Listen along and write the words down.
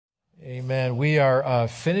Amen. We are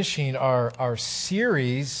finishing our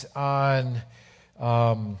series on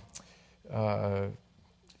our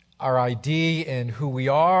ID and who we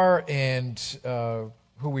are and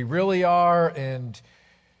who we really are and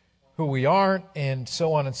who we aren't and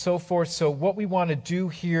so on and so forth. So what we want to do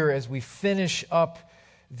here as we finish up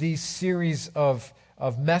these series of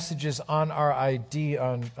messages on our ID,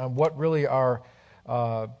 on what really our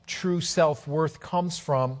true self-worth comes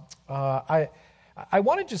from, I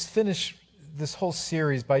want to just finish this whole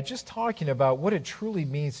series by just talking about what it truly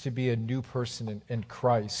means to be a new person in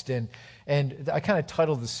Christ. And I kind of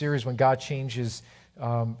titled the series, When God Changes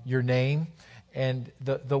Your Name. And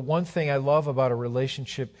the one thing I love about a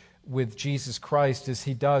relationship with Jesus Christ is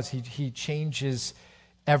He changes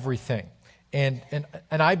everything. And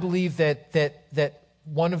I believe that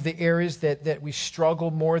one of the areas that we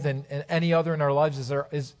struggle more than any other in our lives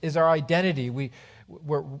is our identity.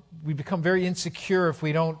 We become very insecure if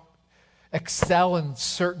we don't excel in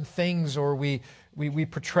certain things, or we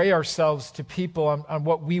portray ourselves to people on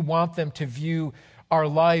what we want them to view our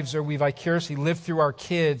lives, or we vicariously live through our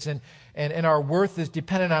kids, and our worth is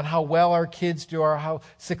dependent on how well our kids do, or how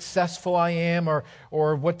successful I am,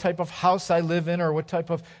 or what type of house I live in, or what type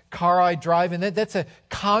of car I drive. And that's a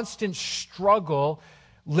constant struggle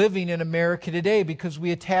living in America today, because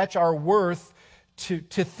we attach our worth to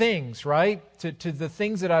things, right? To the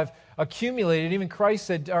things that I've accumulated. Even Christ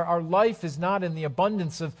said our life is not in the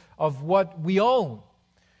abundance of what we own.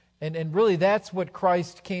 And really that's what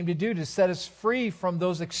Christ came to do, to set us free from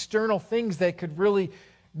those external things that could really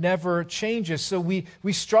never change us. So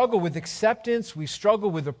we struggle with acceptance, we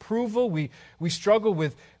struggle with approval, we struggle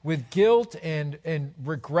with guilt and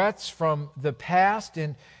regrets from the past,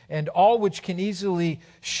 and all which can easily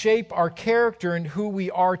shape our character and who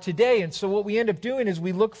we are today. And so what we end up doing is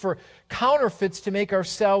we look for counterfeits to make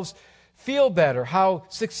ourselves feel better, how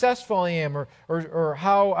successful I am, or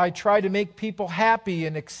how I try to make people happy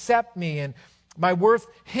and accept me, and my worth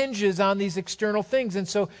hinges on these external things. And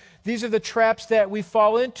so these are the traps that we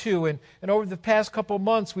fall into. And over the past couple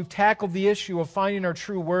months, we've tackled the issue of finding our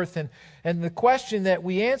true worth. And the question that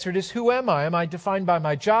we answered is, who am I? Am I defined by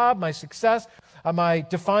my job, my success? Am I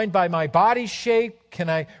defined by my body shape? Can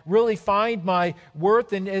I really find my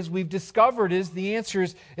worth? And as we've discovered, the answer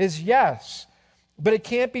is yes. But it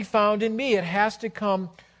can't be found in me. It has to come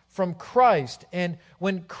from Christ. And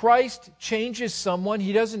when Christ changes someone,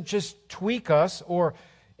 He doesn't just tweak us or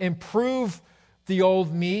improve the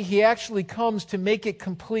old me. He actually comes to make it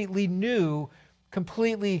completely new,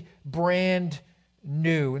 completely brand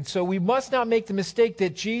new. And so we must not make the mistake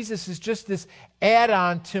that Jesus is just this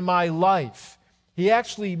add-on to my life. He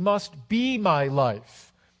actually must be my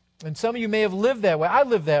life. And some of you may have lived that way. I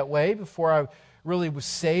lived that way before I really was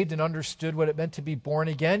saved and understood what it meant to be born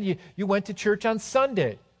again. You went to church on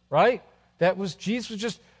Sunday, right?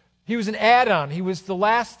 Jesus He was an add-on. He was the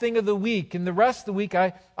last thing of the week. And the rest of the week,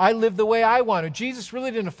 I lived the way I wanted. Jesus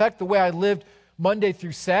really didn't affect the way I lived Monday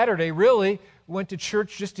through Saturday, really. We went to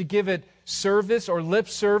church just to give it service or lip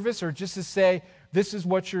service, or just to say, this is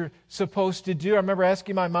what you're supposed to do. I remember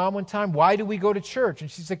asking my mom one time, why do we go to church? And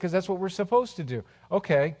she said, because that's what we're supposed to do.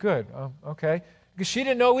 Okay, good. Okay. Because she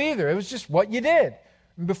didn't know either. It was just what you did.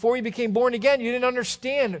 And before you became born again, you didn't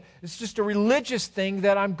understand. It's just a religious thing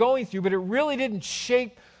that I'm going through, but it really didn't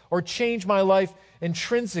shape or change my life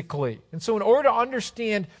intrinsically. And so in order to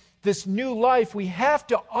understand this new life, we have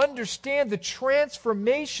to understand the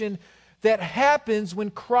transformation that happens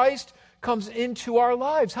when Christ comes into our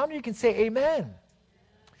lives. How many of you can say amen?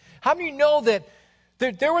 How many of you know that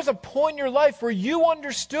there was a point in your life where you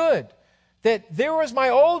understood that there was my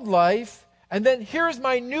old life, and then here's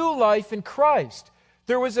my new life in Christ?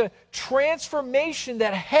 There was a transformation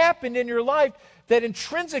that happened in your life that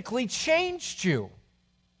intrinsically changed you.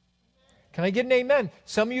 Can I get an amen?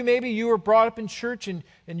 Some of you, maybe you were brought up in church and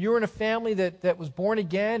you were in a family that was born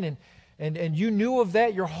again, and you knew of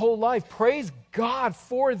that your whole life. Praise God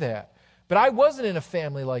for that. But I wasn't in a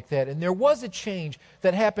family like that, and there was a change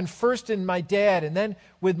that happened first in my dad, and then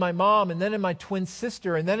with my mom, and then in my twin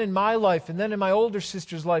sister, and then in my life, and then in my older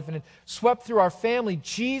sister's life, and it swept through our family.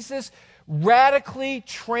 Jesus radically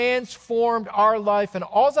transformed our life, and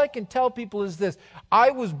all I can tell people is this: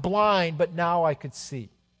 I was blind, but now I could see.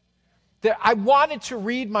 That I wanted to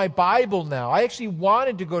read my Bible now. I actually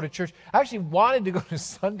wanted to go to church. I actually wanted to go to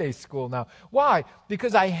Sunday school now. Why?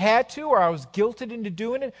 Because I had to, or I was guilted into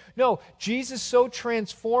doing it? No, Jesus so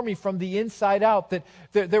transformed me from the inside out that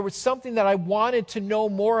there was something that I wanted to know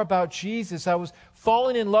more about Jesus. I was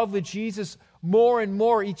falling in love with Jesus more and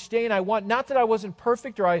more each day, and not that I wasn't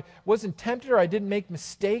perfect, or I wasn't tempted, or I didn't make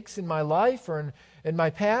mistakes in my life or in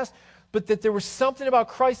my past, but that there was something about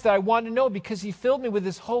Christ that I wanted to know because he filled me with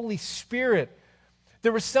his Holy Spirit.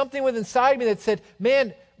 There was something within inside me that said,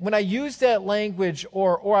 man, when I use that language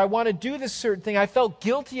or I want to do this certain thing, I felt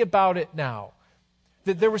guilty about it now.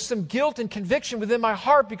 That there was some guilt and conviction within my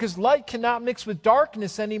heart because light cannot mix with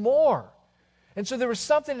darkness anymore. And so there was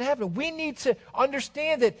something that happened. We need to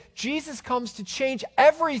understand that Jesus comes to change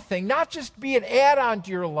everything, not just be an add-on to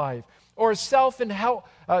your life or a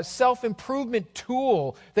self-improvement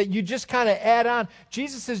tool that you just kind of add on.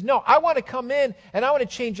 Jesus says, no, I want to come in and I want to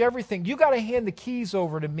change everything. You got to hand the keys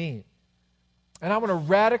over to me. And I want to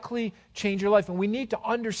radically change your life. And we need to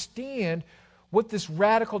understand what this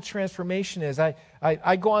radical transformation is.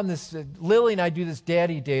 I go on this, Lily and I do this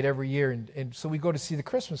daddy date every year, and so we go to see the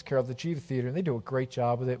Christmas Carol at the Jiva Theater, and they do a great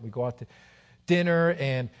job with it. We go out to dinner,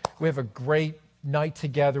 and we have a great night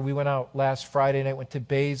together. We went out last Friday night, went to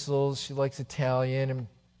Basil's. She likes Italian, and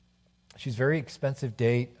she's a very expensive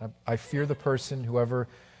date. I fear the person, whoever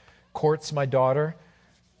courts my daughter.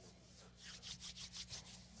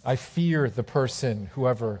 I fear the person,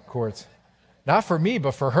 whoever courts. Not for me,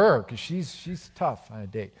 but for her, because she's tough on a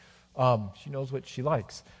date. She knows what she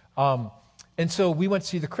likes. And so we went to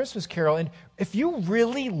see the Christmas Carol. And if you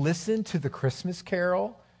really listen to the Christmas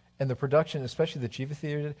Carol and the production, especially the Jiva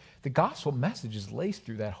Theater, the gospel message is laced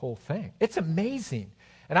through that whole thing. It's amazing.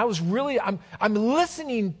 And I'm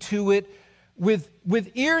listening to it with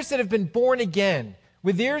ears that have been born again,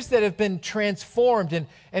 with ears that have been transformed.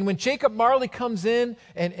 And when Jacob Marley comes in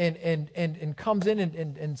and comes in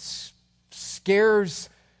and scares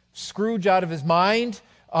Scrooge out of his mind,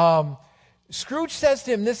 Scrooge says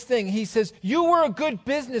to him this thing. He says, you were a good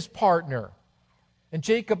business partner. And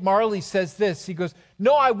Jacob Marley says this. He goes,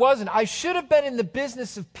 no, I wasn't. I should have been in the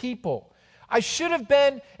business of people. I should have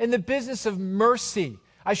been in the business of mercy.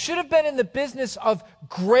 I should have been in the business of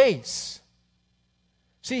grace.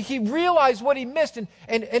 See, he realized what he missed,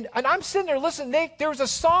 and I'm sitting there listening. There was a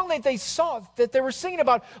song that they were singing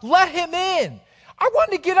about, let him in. I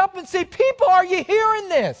wanted to get up and say, people, are you hearing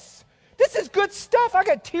this? This is good stuff. I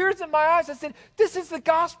got tears in my eyes. I said, this is the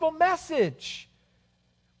gospel message.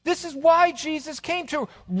 This is why Jesus came, to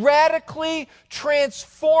radically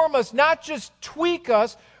transform us, not just tweak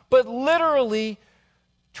us, but literally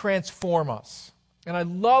transform us. And I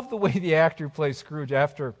love the way the actor plays Scrooge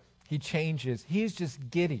after he changes. He's just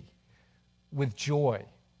giddy with joy.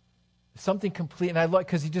 Something complete. And I love,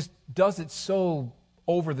 because he just does it so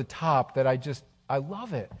over the top that I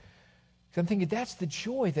love it. I'm thinking that's the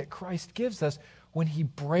joy that Christ gives us when he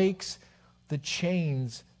breaks the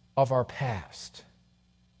chains of our past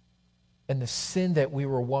and the sin that we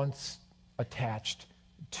were once attached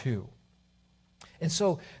to. And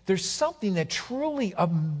so there's something that truly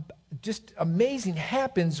just amazing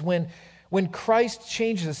happens when Christ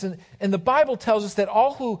changes us. And the Bible tells us that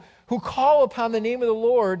all who call upon the name of the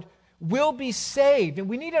Lord will be saved. And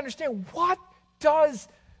we need to understand, what does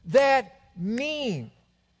that mean?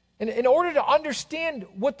 And in order to understand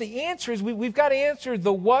what the answer is, we've got to answer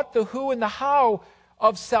the what, the who, and the how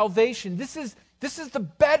of salvation. This is the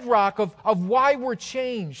bedrock of why we're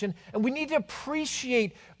changed. And we need to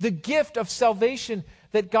appreciate the gift of salvation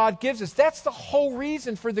that God gives us. That's the whole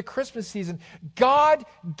reason for the Christmas season. God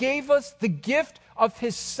gave us the gift of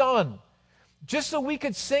his Son. Just so we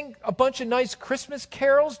could sing a bunch of nice Christmas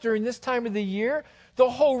carols during this time of the year. The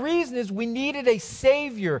whole reason is we needed a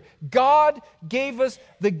Savior. God gave us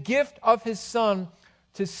the gift of his Son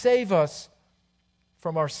to save us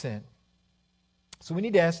from our sin. So we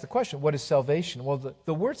need to ask the question, what is salvation? Well,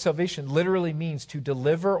 the word salvation literally means to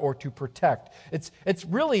deliver or to protect. It's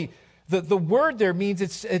really, the word there means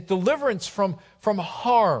it's a deliverance from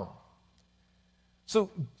harm. So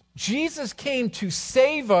Jesus came to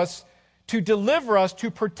save us, to deliver us, to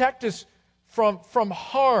protect us from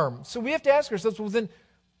harm. So we have to ask ourselves, well then,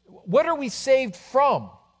 what are we saved from?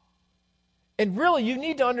 And really, you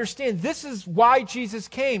need to understand, this is why Jesus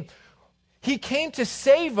came. He came to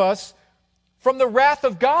save us from the wrath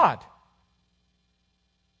of God.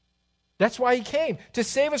 That's why he came, to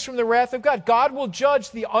save us from the wrath of God. God will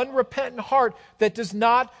judge the unrepentant heart that does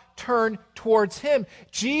not turn towards him.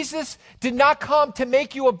 Jesus did not come to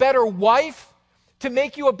make you a better wife, to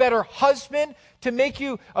make you a better husband, to make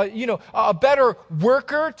you a better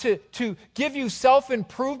worker, to give you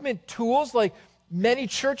self-improvement tools like many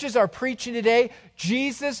churches are preaching today.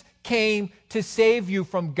 Jesus came to save you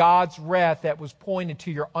from God's wrath that was pointed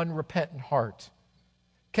to your unrepentant heart.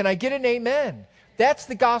 Can I get an amen? That's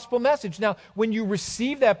the gospel message. Now, when you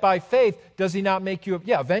receive that by faith, does he not make you,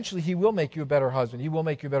 eventually he will make you a better husband. He will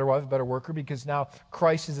make you a better wife, a better worker, because now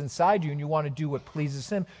Christ is inside you and you want to do what pleases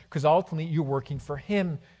him, because ultimately you're working for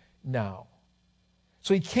him now.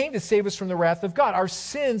 So he came to save us from the wrath of God. Our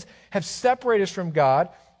sins have separated us from God,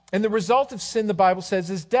 and the result of sin, the Bible says,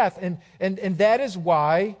 is death. And that is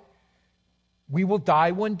why we will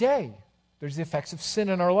die one day. There's the effects of sin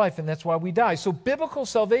in our life, and that's why we die. So biblical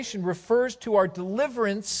salvation refers to our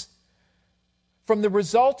deliverance from the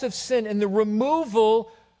result of sin and the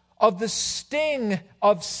removal of the sting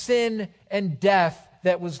of sin and death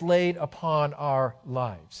that was laid upon our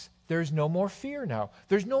lives. There's no more fear now.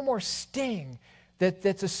 There's no more sting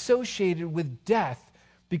that's associated with death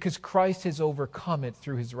because Christ has overcome it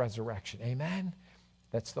through his resurrection. Amen?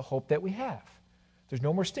 That's the hope that we have. There's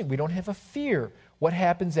no more sting. We don't have a fear what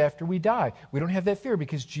happens after we die. We don't have that fear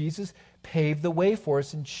because Jesus paved the way for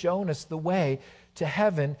us and shown us the way to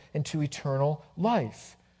heaven and to eternal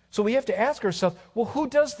life. So we have to ask ourselves, well, who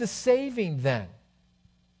does the saving then?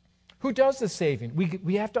 Who does the saving?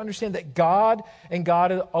 We have to understand that God and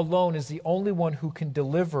God alone is the only one who can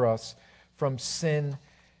deliver us from sin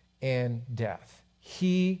and death.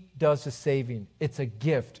 He does the saving. It's a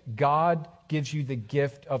gift. God gives you the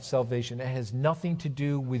gift of salvation. It has nothing to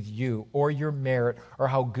do with you or your merit or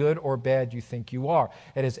how good or bad you think you are.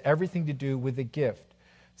 It has everything to do with the gift.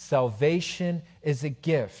 Salvation is a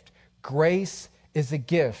gift. Grace is a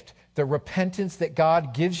gift. The repentance that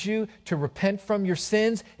God gives you to repent from your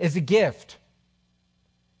sins is a gift.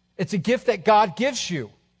 It's a gift that God gives you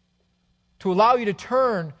to allow you to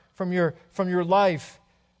turn from your life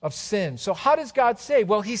of sin. So how does God save?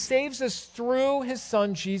 Well, he saves us through his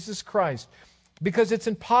Son, Jesus Christ, because it's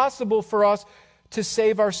impossible for us to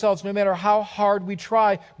save ourselves. No matter how hard we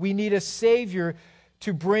try, we need a Savior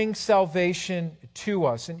to bring salvation to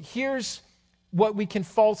us. And here's what we can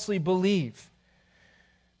falsely believe.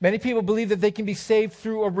 Many people believe that they can be saved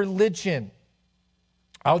through a religion.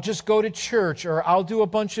 I'll just go to church, or I'll do a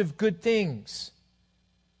bunch of good things.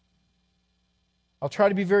 I'll try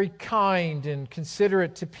to be very kind and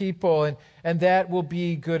considerate to people, and that will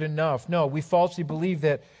be good enough. No, we falsely believe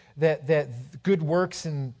that good works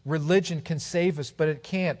and religion can save us, but it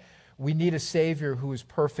can't. We need a Savior who is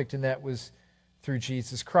perfect, and that was through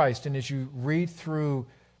Jesus Christ. And as you read through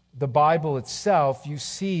the Bible itself, you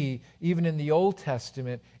see, even in the Old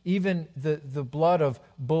Testament, even the blood of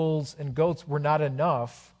bulls and goats were not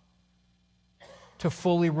enough to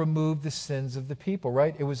fully remove the sins of the people,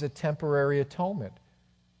 right? It was a temporary atonement.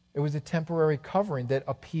 It was a temporary covering that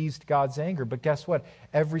appeased God's anger. But guess what?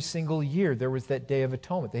 Every single year there was that Day of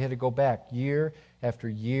Atonement. They had to go back year after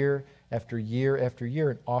year after year after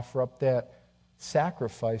year and offer up that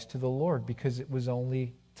sacrifice to the Lord because it was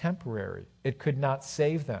only temporary. It could not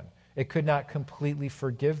save them. It could not completely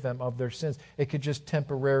forgive them of their sins. It could just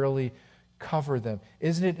temporarily cover them.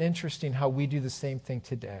 Isn't it interesting how we do the same thing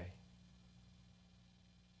today?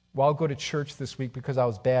 Well, I'll go to church this week because I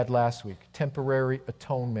was bad last week. Temporary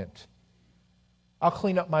atonement. I'll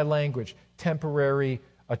clean up my language. Temporary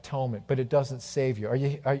atonement. But it doesn't save you. Are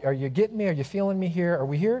you getting me? Are you feeling me here? Are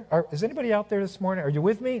we here? Is anybody out there this morning? Are you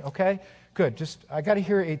with me? Okay. Good. I got to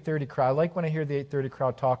hear 8:30 crowd. I like when I hear the 8:30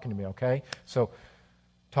 crowd talking to me, okay? So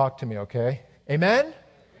talk to me, okay? Amen?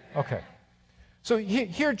 Okay. So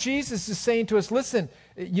here Jesus is saying to us, listen,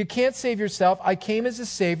 you can't save yourself. I came as a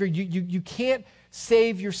Savior. You can't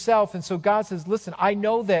save yourself. And so God says, listen, I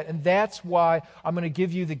know that, and that's why I'm going to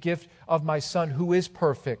give you the gift of my Son who is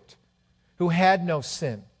perfect, who had no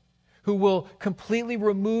sin, who will completely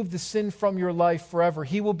remove the sin from your life forever.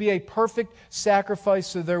 He will be a perfect sacrifice,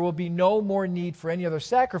 so there will be no more need for any other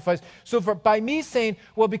sacrifice. So by me saying,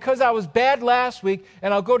 well, because I was bad last week,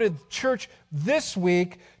 and I'll go to church this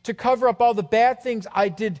week to cover up all the bad things I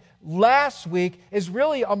did last week, is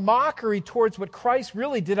really a mockery towards what Christ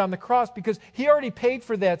really did on the cross, because he already paid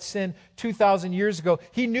for that sin 2,000 years ago.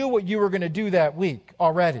 He knew what you were going to do that week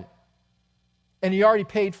already, and he already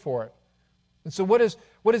paid for it. And so what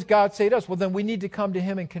does God say to us? Well, then we need to come to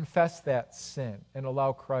him and confess that sin and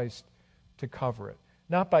allow Christ to cover it.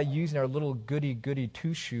 Not by using our little goody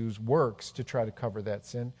two-shoes works to try to cover that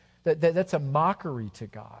sin. That's a mockery to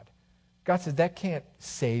God. God says, that can't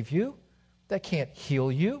save you. That can't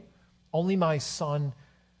heal you. Only my Son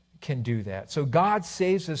can do that. So God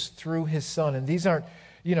saves us through his Son. And these aren't,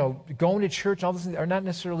 going to church, all these are not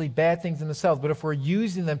necessarily bad things in themselves. But if we're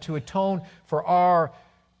using them to atone for our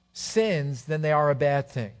sins, then they are a bad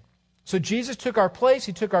thing. So Jesus took our place.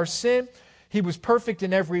 He took our sin. He was perfect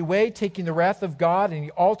in every way, taking the wrath of God, and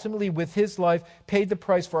he ultimately, with his life, paid the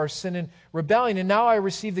price for our sin and rebellion. And now I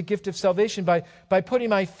receive the gift of salvation by putting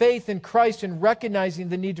my faith in Christ and recognizing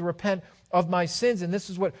the need to repent of my sins. And this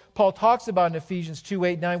is what Paul talks about in Ephesians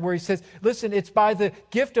 2:8-9, where he says, listen, it's by the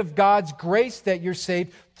gift of God's grace that you're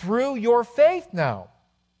saved through your faith now.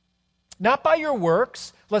 not by your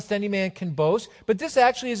works, lest any man can boast, but this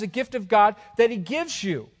actually is a gift of God that he gives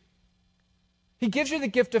you. He gives you the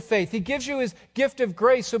gift of faith. He gives you his gift of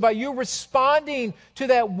grace. So by you responding to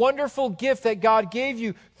that wonderful gift that God gave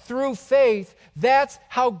you through faith, that's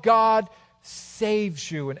how God saves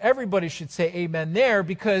you. And everybody should say amen there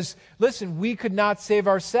because, listen, we could not save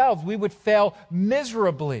ourselves. We would fail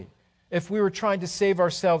miserably if we were trying to save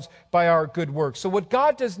ourselves by our good works. So what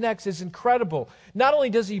God does next is incredible. Not only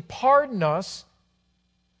does he pardon us,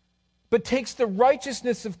 but takes the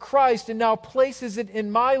righteousness of Christ and now places it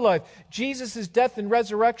in my life. Jesus' death and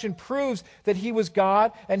resurrection proves that he was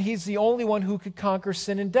God and he's the only one who could conquer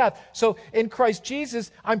sin and death. So in Christ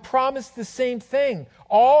Jesus, I'm promised the same thing,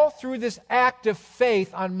 all through this act of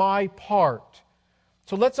faith on my part.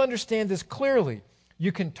 So let's understand this clearly.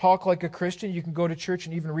 You can talk like a Christian, you can go to church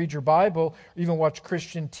and even read your Bible, or even watch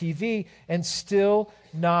Christian TV, and still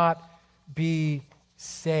not be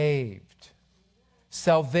saved.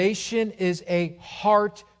 Salvation is a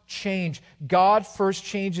heart change. God first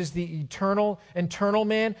changes the internal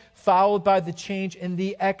man, followed by the change in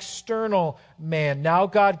the external man. Now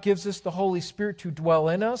God gives us the Holy Spirit to dwell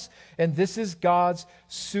in us, and this is God's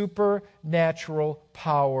supernatural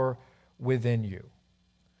power within you.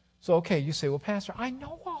 So, okay, you say, well, Pastor, I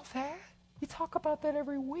know all that. You talk about that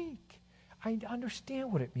every week. I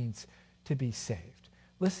understand what it means to be saved.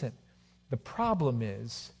 Listen, the problem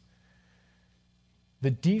is,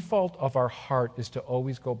 the default of our heart is to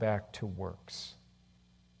always go back to works.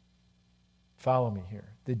 Follow me here.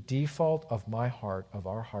 The default of my heart, of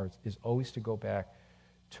our hearts, is always to go back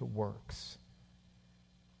to works.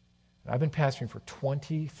 I've been pastoring for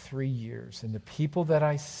 23 years, and the people that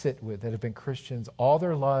I sit with that have been Christians all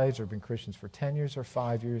their lives, or been Christians for 10 years or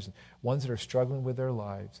 5 years, and ones that are struggling with their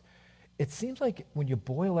lives, it seems like when you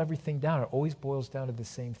boil everything down, it always boils down to the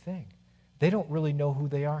same thing. They don't really know who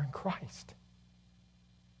they are in Christ.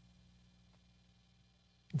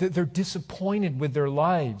 They're disappointed with their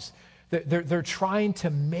lives. They're trying to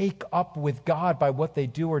make up with God by what they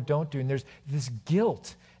do or don't do. And there's this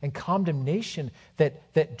guilt and condemnation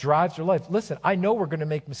that drives their life. Listen, I know we're going to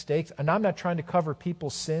make mistakes, and I'm not trying to cover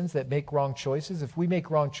people's sins that make wrong choices. If we make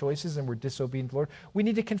wrong choices and we're disobedient to the Lord, we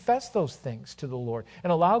need to confess those things to the Lord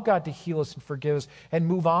and allow God to heal us and forgive us and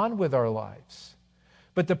move on with our lives.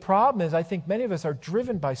 But the problem is, I think many of us are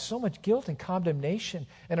driven by so much guilt and condemnation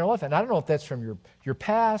in our life. And I don't know if that's from your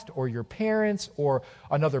past or your parents or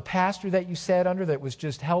another pastor that you sat under that was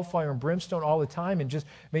just hellfire and brimstone all the time and just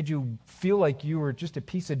made you feel like you were just a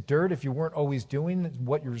piece of dirt if you weren't always doing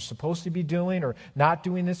what you're supposed to be doing or not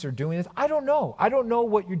doing this or doing this. I don't know. I don't know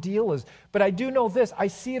what your deal is. But I do know this. I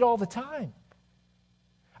see it all the time.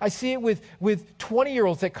 I see it with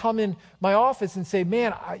 20-year-olds that come in my office and say,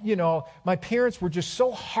 man, my parents were just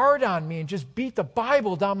so hard on me and just beat the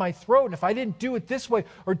Bible down my throat. And if I didn't do it this way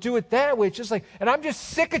or do it that way, it's just like, and I'm just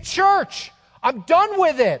sick of church. I'm done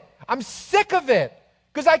with it. I'm sick of it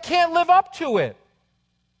because I can't live up to it.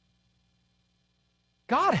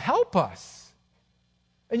 God help us.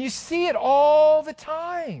 And you see it all the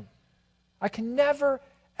time. I can never,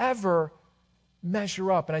 ever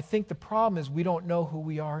measure up. And I think the problem is we don't know who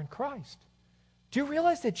we are in Christ. Do you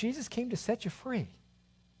realize that Jesus came to set you free?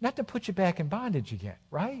 Not to put you back in bondage again,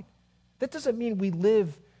 right? That doesn't mean we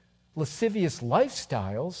live lascivious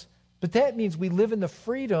lifestyles, but that means we live in the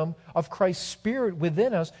freedom of Christ's Spirit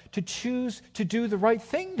within us to choose to do the right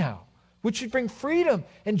thing now, which should bring freedom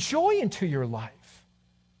and joy into your life,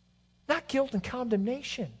 not guilt and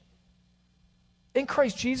condemnation. In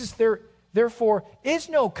Christ Jesus, therefore is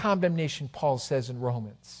no condemnation, Paul says in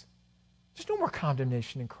Romans. There's no more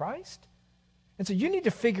condemnation in Christ. And so you need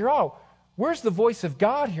to figure out, where's the voice of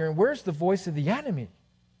God here and where's the voice of the enemy?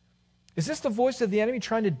 Is this the voice of the enemy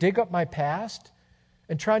trying to dig up my past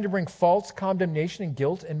and trying to bring false condemnation and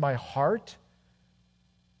guilt in my heart?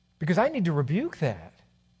 Because I need to rebuke that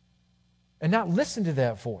and not listen to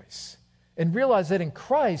that voice and realize that in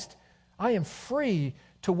Christ I am free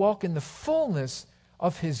to walk in the fullness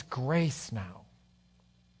of His grace now.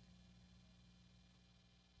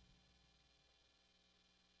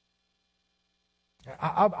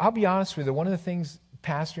 I'll be honest with you, one of the things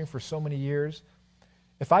pastoring for so many years,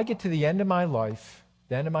 if I get to the end of my life,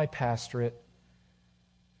 the end of my pastorate,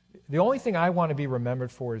 the only thing I want to be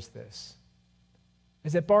remembered for is this,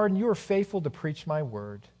 is that, Barden, you were faithful to preach my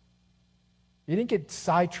word. You didn't get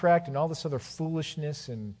sidetracked in all this other foolishness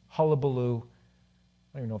and hullabaloo.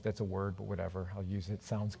 I don't even know if that's a word, but whatever. I'll use it.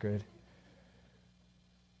 Sounds good.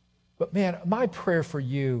 But man, my prayer for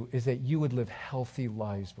you is that you would live healthy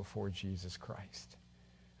lives before Jesus Christ.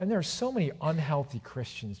 And there are so many unhealthy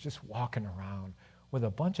Christians just walking around with a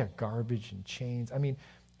bunch of garbage and chains. I mean,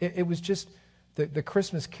 It was just, the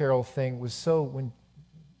Christmas Carol thing was so, when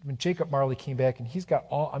Jacob Marley came back, and he's got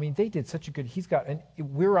they did such a good, and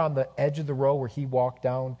we're on the edge of the row where he walked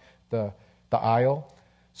down the aisle.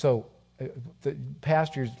 So the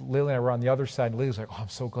pastors, Lily and I were on the other side, and Lily was like, I'm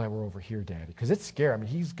so glad we're over here, Daddy, because it's scary.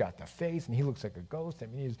 He's got the face, and he looks like a ghost.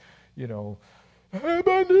 He's, Ebenezer!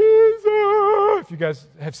 If you guys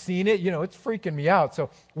have seen it, it's freaking me out. So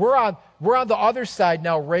we're on the other side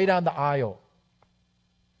now, right on the aisle,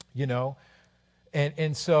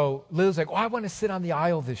 And so Lily's like, I want to sit on the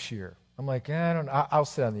aisle this year. I'm like, I don't know, I'll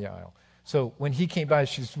sit on the aisle. So when he came by,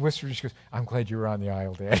 she whispered, she goes, I'm glad you were on the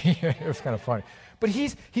aisle, Daddy. It was kind of funny. But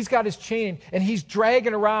he's got his chain, and he's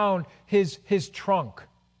dragging around his trunk.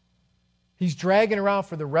 He's dragging around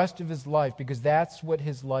for the rest of his life, because that's what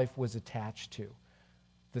his life was attached to.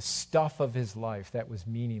 The stuff of his life that was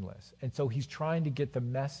meaningless. And so he's trying to get the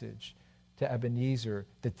message to Ebenezer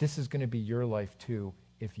that this is going to be your life too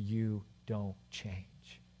if you don't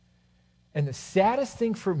change. And the saddest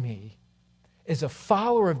thing for me is a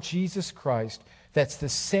follower of Jesus Christ that's the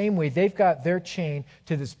same way. They've got their chain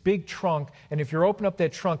to this big trunk, and if you open up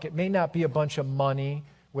that trunk, it may not be a bunch of money,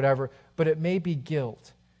 whatever, but it may be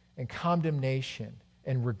guilt and condemnation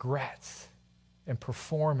and regrets and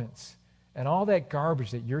performance and all that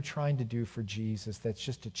garbage that you're trying to do for Jesus that's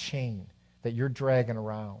just a chain that you're dragging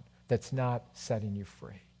around that's not setting you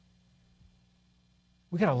free.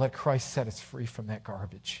 We got to let Christ set us free from that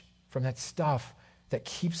garbage, from that stuff that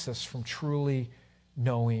keeps us from truly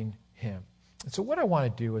knowing Him. And so what I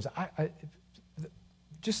want to do is I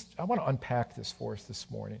want to unpack this for us this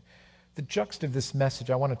morning. The juxt of this message,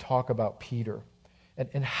 I want to talk about Peter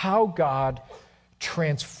and how God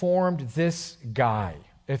transformed this guy.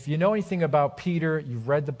 If you know anything about Peter, you've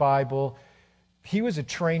read the Bible, he was a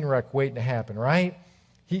train wreck waiting to happen, right?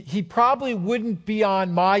 He probably wouldn't be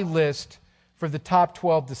on my list for the top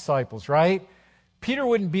 12 disciples, right? Peter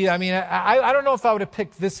wouldn't be, I don't know if I would have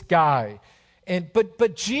picked this guy.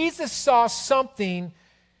 But Jesus saw something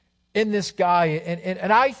in this guy,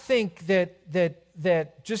 and I think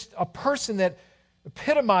that just a person that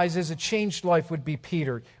epitomizes a changed life would be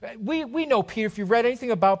Peter. We know Peter. If you've read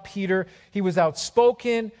anything about Peter, he was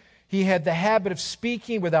outspoken. He had the habit of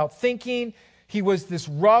speaking without thinking. He was this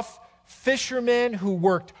rough fisherman who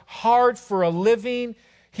worked hard for a living.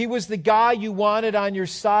 He was the guy you wanted on your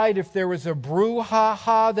side if there was a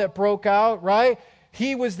brouhaha that broke out, right?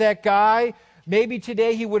 He was that guy. Maybe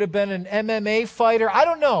today he would have been an MMA fighter. I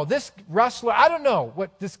don't know. This wrestler, I don't know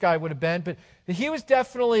what this guy would have been, but he was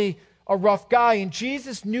definitely a rough guy, and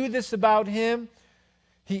Jesus knew this about him.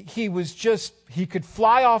 He could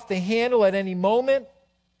fly off the handle at any moment.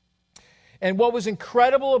 And what was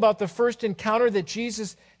incredible about the first encounter that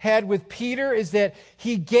Jesus had with Peter is that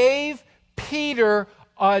he gave Peter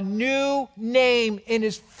a new name in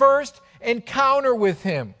his first encounter with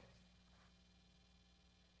him.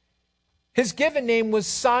 His given name was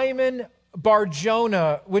Simon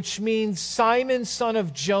Bar-Jonah, which means Simon, son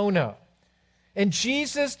of Jonah. And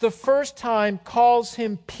Jesus, the first time, calls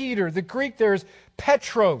him Peter. The Greek there is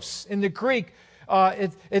Petros in the Greek.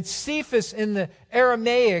 It's Cephas in the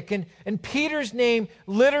Aramaic. And Peter's name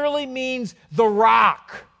literally means the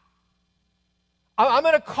rock. I'm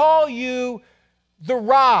going to call you the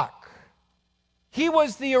rock. He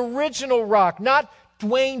was the original rock, not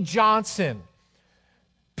Dwayne Johnson.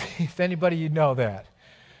 If anybody you know that.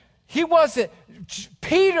 He wasn't.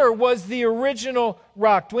 Peter was the original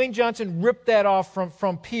rock. Dwayne Johnson ripped that off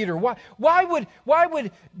from Peter. Why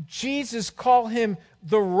would Jesus call him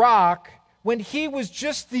the rock when he was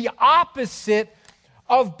just the opposite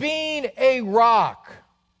of being a rock?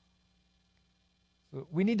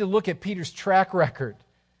 We need to look at Peter's track record.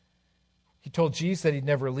 He told Jesus that he'd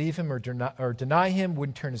never leave him or deny him,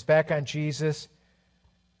 wouldn't turn his back on Jesus.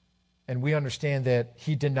 And we understand that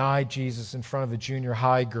he denied Jesus in front of a junior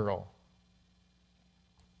high girl.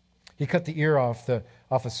 He cut the ear off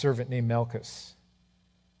a servant named Malchus.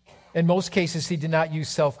 In most cases, he did not use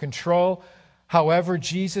self-control. However,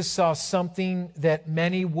 Jesus saw something that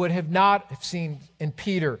many would have not seen in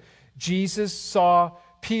Peter. Jesus saw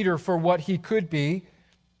Peter for what he could be.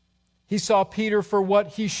 He saw Peter for what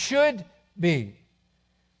he should be.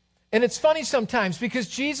 And it's funny sometimes because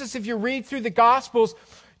Jesus, if you read through the Gospels,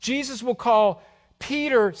 Jesus will call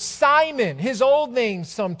Peter Simon, his old name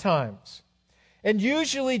sometimes. And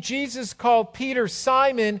usually Jesus called Peter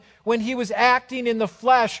Simon when he was acting in the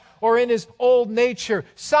flesh or in his old nature.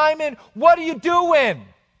 Simon, what are you doing?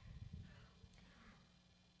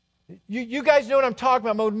 You guys know what I'm talking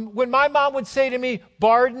about. When my mom would say to me,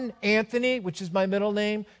 Barden Anthony, which is my middle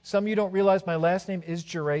name, some of you don't realize my last name is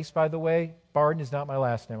Gerace, by the way. Barden is not my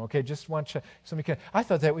last name, okay? Just want to check. I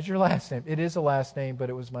thought that was your last name. It is a last name, but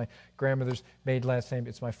it was my grandmother's maiden last name.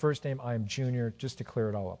 It's my first name. I am Junior, just to clear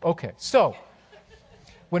it all up. Okay, so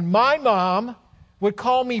when my mom would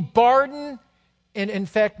call me Barden, and in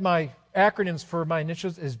fact, my acronyms for my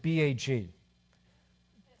initials is BAG.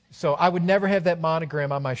 So I would never have that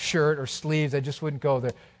monogram on my shirt or sleeves. I just wouldn't go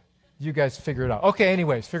there. You guys figure it out. Okay,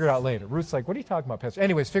 anyways, figure it out later. Ruth's like, what are you talking about, Pastor?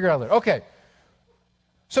 Anyways, figure it out later. Okay.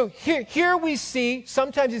 So here we see,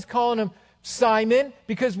 sometimes he's calling him Simon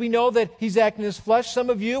because we know that he's acting in his flesh. Some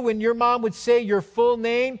of you, when your mom would say your full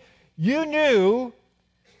name, you knew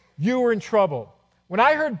you were in trouble. When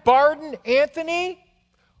I heard Barden Anthony,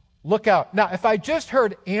 look out. Now, if I just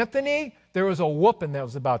heard Anthony, there was a whooping that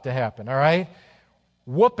was about to happen, all right?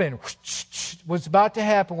 Whooping was about to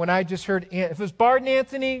happen when I just heard, if it was Barden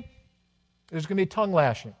Anthony, there's going to be a tongue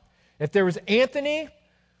lashing. If there was Anthony,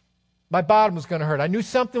 my bottom was going to hurt. I knew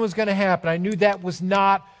something was going to happen. I knew that was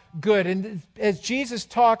not good. And as Jesus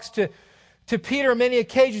talks to Peter on many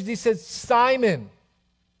occasions, he says, Simon.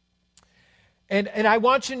 And I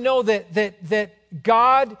want you to know that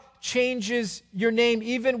God changes your name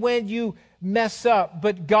even when you mess up,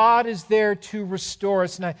 but God is there to restore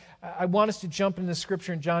us. And I want us to jump into the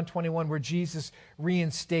scripture in John 21 where Jesus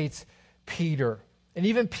reinstates Peter. And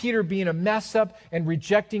even Peter being a mess up and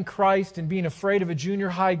rejecting Christ and being afraid of a junior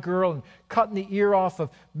high girl and cutting the ear off of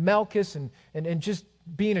Malchus and just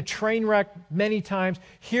being a train wreck many times,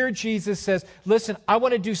 here Jesus says, listen, I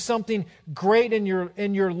want to do something great in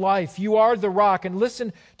your life. You are the rock. And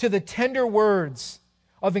listen to the tender words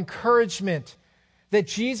of encouragement that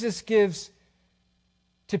Jesus gives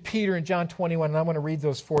to Peter in John 21, and I want to read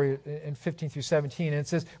those for you in 15 through 17. And it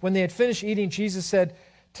says, when they had finished eating, Jesus said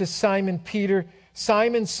to Simon Peter,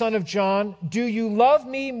 Simon, son of John, do you love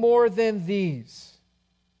me more than these?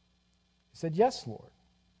 He said, yes, Lord.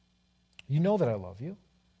 You know that I love you.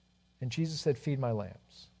 And Jesus said, feed my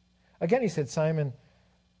lambs. Again, he said, Simon,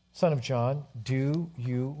 son of John, do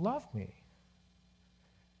you love me?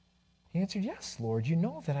 He answered, yes, Lord, you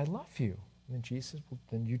know that I love you. And then Jesus said, well,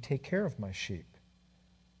 then you take care of my sheep.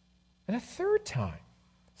 And a third time,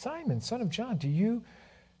 Simon, son of John, do you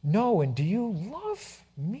know and do you love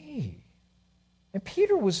me? And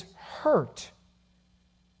Peter was hurt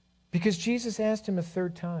because Jesus asked him a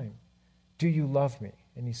third time, do you love me?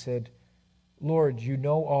 And he said, Lord, you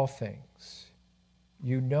know all things.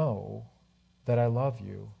 You know that I love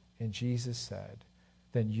you. And Jesus said,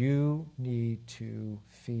 then you need to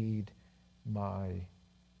feed my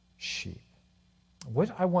sheep.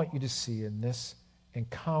 What I want you to see in this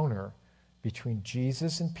encounter between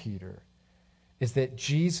Jesus and Peter is that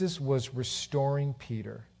Jesus was restoring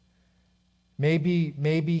Peter.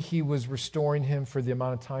 Maybe he was restoring him for the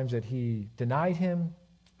amount of times that he denied him.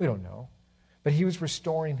 We don't know. But he was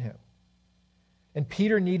restoring him. And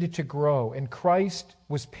Peter needed to grow, and Christ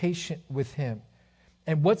was patient with him.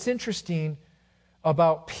 And what's interesting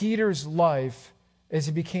about Peter's life is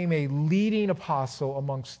he became a leading apostle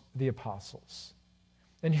amongst the apostles.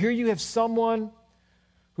 And here you have someone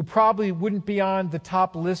who probably wouldn't be on the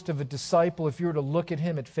top list of a disciple if you were to look at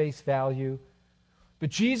him at face value. But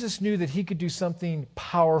Jesus knew that he could do something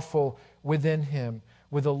powerful within him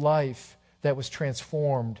with a life that was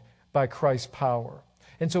transformed by Christ's power.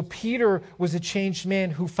 And so Peter was a changed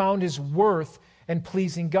man who found his worth in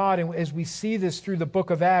pleasing God. And as we see this through the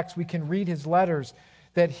book of Acts, we can read his letters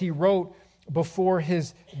that he wrote before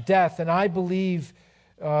his death. And I believe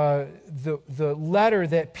the letter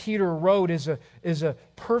that Peter wrote is a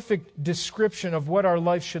perfect description of what our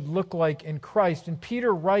life should look like in Christ. And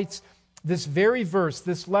Peter writes this very verse,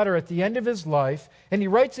 this letter at the end of his life, and he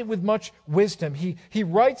writes it with much wisdom. He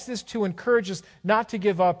writes this to encourage us not to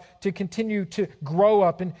give up, to continue to grow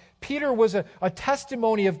up. And Peter was a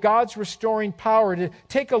testimony of God's restoring power to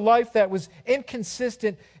take a life that was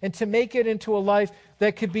inconsistent and to make it into a life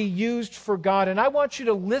that could be used for God. And I want you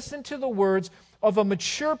to listen to the words of a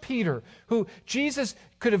mature Peter who Jesus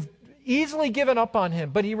could have easily given up on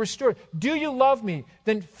him, but he restored. Do you love me?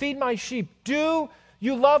 Then feed my sheep. Do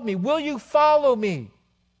you love me? Will you follow me?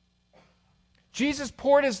 Jesus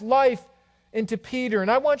poured his life into Peter, and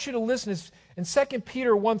I want you to listen. In 2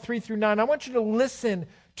 Peter 1, 3 through 9, I want you to listen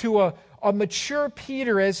to a mature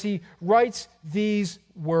Peter as he writes these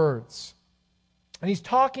words. And he's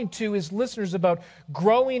talking to his listeners about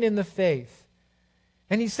growing in the faith.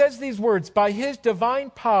 And he says these words, by his divine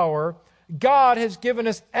power, God has given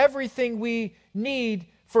us everything we need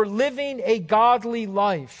for living a godly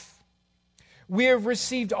life. We have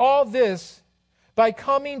received all this by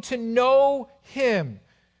coming to know Him.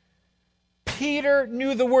 Peter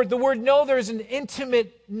knew the Word. The word know, there's an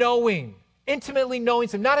intimate knowing. Intimately knowing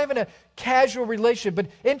someone. Not having a casual relationship, but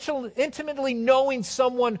intimately knowing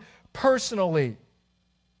someone personally.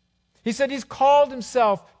 He said He's called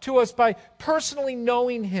Himself to us by personally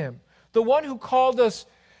knowing Him. The one who called us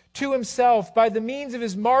to Himself by the means of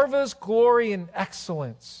His marvelous glory and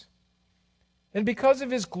excellence. And because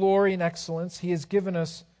of His glory and excellence, He has given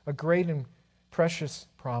us a great and precious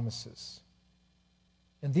promises.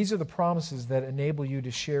 And these are the promises that enable you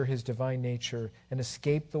to share His divine nature and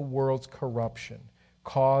escape the world's corruption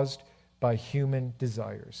caused by human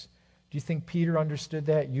desires. Do you think Peter understood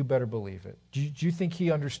that? You better believe it. Do you think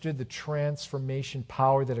he understood the transformation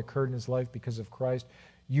power that occurred in his life because of Christ?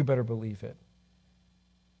 You better believe it.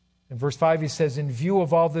 In verse 5 he says, in view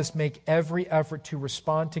of all this, make every effort to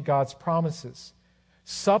respond to God's promises.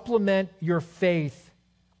 Supplement your faith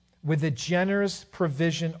with a generous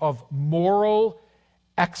provision of moral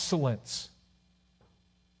excellence.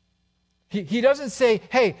 He doesn't say,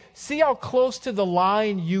 hey, see how close to the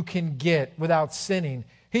line you can get without sinning.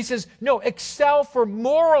 He says, no, excel for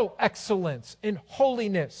moral excellence in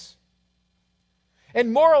holiness.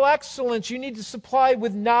 And moral excellence you need to supply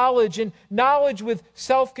with knowledge, and knowledge with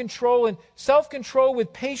self-control, and self-control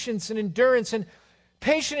with patience and endurance, and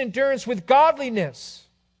patient endurance with godliness.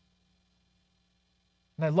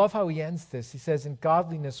 And I love how he ends this. He says, in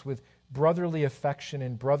godliness with brotherly affection,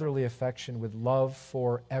 and brotherly affection with love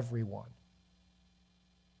for everyone.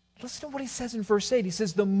 Listen to what he says in verse 8. He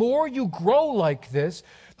says, the more you grow like this,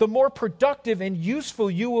 the more productive and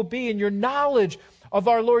useful you will be in your knowledge of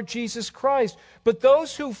our Lord Jesus Christ. But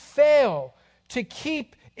those who fail to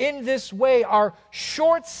keep in this way are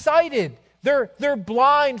short-sighted. They're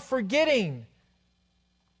blind, forgetting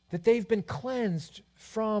that they've been cleansed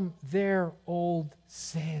from their old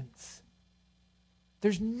sins.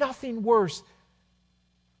 There's nothing worse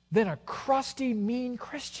than a crusty, mean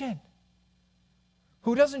Christian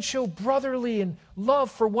who doesn't show brotherly and love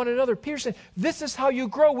for one another. Peter said, this is how you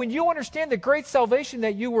grow. When you understand the great salvation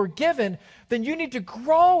that you were given, then you need to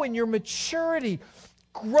grow in your maturity,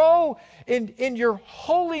 grow in your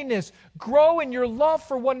holiness, grow in your love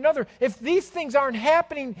for one another. If these things aren't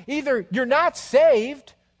happening, either you're not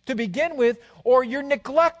saved to begin with, or you're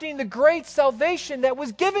neglecting the great salvation that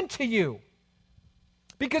was given to you.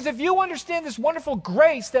 Because if you understand this wonderful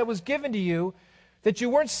grace that was given to you, that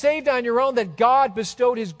you weren't saved on your own, that God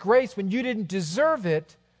bestowed His grace when you didn't deserve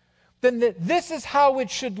it, then this is how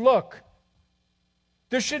it should look.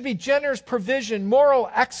 There should be generous provision, moral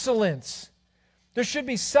excellence. There should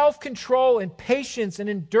be self-control and patience and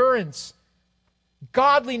endurance,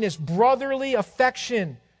 godliness, brotherly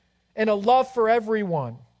affection, and a love for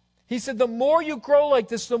everyone. He said, the more you grow like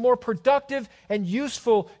this, the more productive and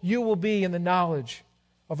useful you will be in the knowledge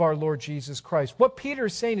of our Lord Jesus Christ. What Peter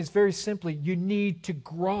is saying is very simply, you need to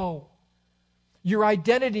grow. Your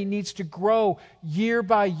identity needs to grow year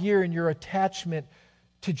by year in your attachment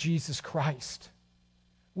to Jesus Christ.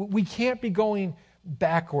 We can't be going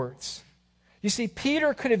backwards. You see,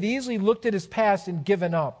 Peter could have easily looked at his past and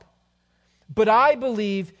given up. But I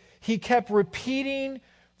believe he kept repeating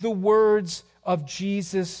the words of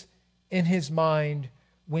Jesus in his mind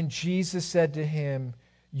when Jesus said to him,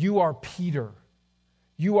 you are Peter.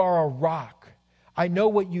 You are a rock. I know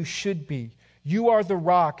what you should be. You are the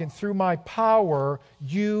rock, and through my power,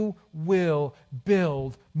 you will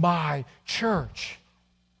build my church.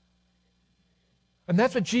 And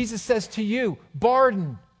that's what Jesus says to you.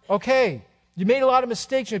 Barden, okay, you made a lot of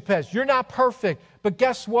mistakes in the past. You're not perfect, but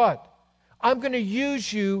guess what? I'm going to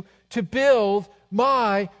use you to build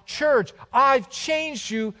my church. I've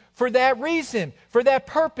changed you for that reason, for that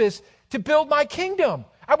purpose, to build my kingdom.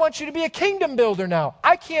 I want you to be a kingdom builder now.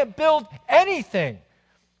 I can't build anything,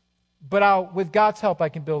 but with God's help, I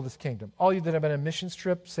can build this kingdom. All you that have been on a missions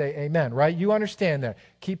trip, say amen, right? You understand that.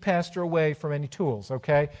 Keep pastor away from any tools,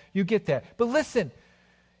 okay? You get that. But listen,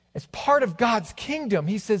 as part of God's kingdom,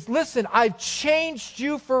 he says, listen, I've changed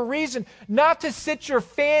you for a reason, not to sit your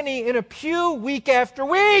fanny in a pew week after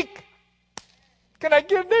week. Can I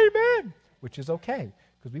get an amen? Which is okay,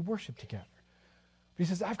 because we worship together. But he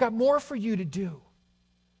says, I've got more for you to do.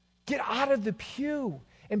 Get out of the pew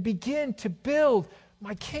and begin to build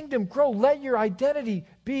my kingdom, grow. Let your identity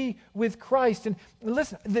be with Christ. And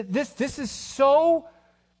listen, this is so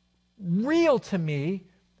real to me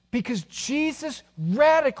because Jesus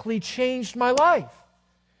radically changed my life.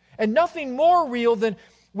 And nothing more real than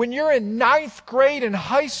when you're in 9th grade in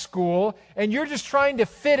high school and you're just trying to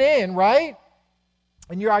fit in, right?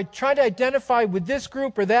 and you're trying to identify with this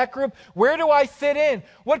group or that group, where do I fit in?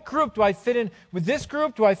 What group do I fit in with this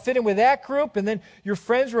group? Do I fit in with that group? And then your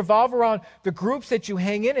friends revolve around the groups that you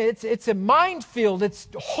hang in. It's a minefield. It's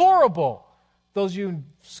horrible. Those of you in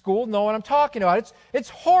school know what I'm talking about. It's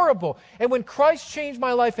horrible. And when Christ changed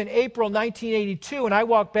my life in April 1982 and I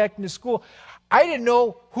walked back into school, I didn't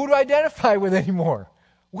know who to identify with anymore.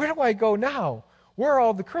 Where do I go now? Where are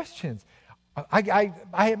all the Christians? I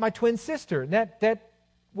had my twin sister, and that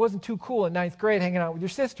wasn't too cool in ninth grade hanging out with your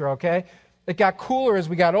sister, okay? It got cooler as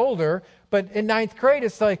we got older, but in ninth grade,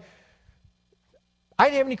 it's like, I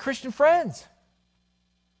didn't have any Christian friends.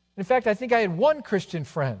 In fact, I think I had one Christian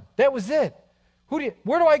friend. That was it.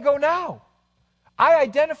 Where do I go now? I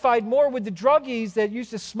identified more with the druggies that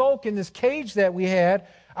used to smoke in this cage that we had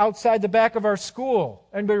outside the back of our school.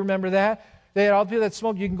 Anybody remember that? They had all the people that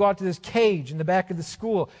smoked. You can go out to this cage in the back of the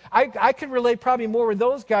school. I could relate probably more with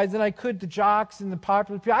those guys than I could the jocks and the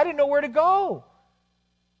popular people. I didn't know where to go.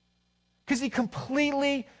 Because he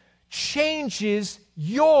completely changes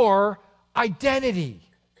your identity.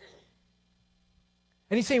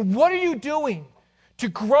 And he's saying, what are you doing to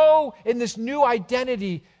grow in this new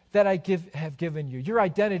identity that I have given you? Your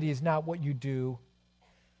identity is not what you do,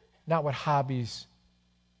 not what hobbies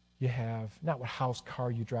you have, not what house,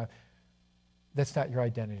 car you drive. That's not your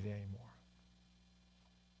identity anymore.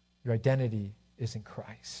 Your identity is in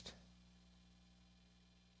Christ.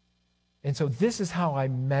 And so this is how I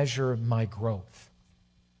measure my growth.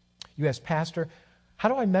 You ask, Pastor, how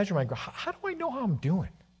do I measure my growth? How do I know how I'm doing?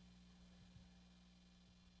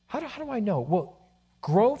 How do I know? Well,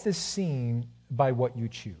 growth is seen by what you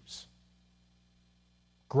choose.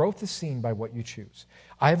 Growth is seen by what you choose.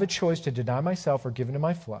 I have a choice to deny myself or give into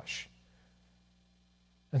my flesh.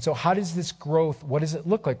 And so how does this growth, what does it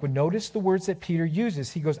look like? Well, notice the words that Peter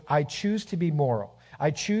uses. He goes, I choose to be moral.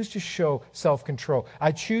 I choose to show self-control.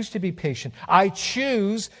 I choose to be patient. I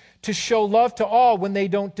choose to show love to all when they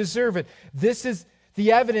don't deserve it. This is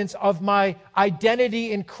the evidence of my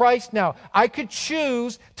identity in Christ now. I could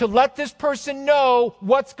choose to let this person know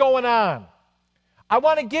what's going on. I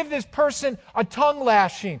want to give this person a tongue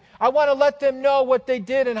lashing. I want to let them know what they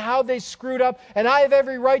did and how they screwed up, and I have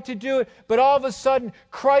every right to do it. But all of a sudden,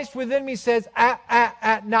 Christ within me says,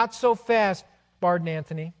 not so fast, Barden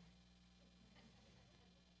Anthony.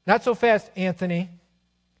 Not so fast, Anthony.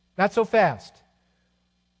 Not so fast.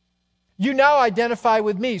 You now identify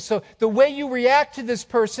with me. So the way you react to this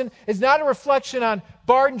person is not a reflection on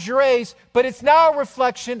Barden Gervais, but it's now a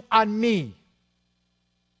reflection on me.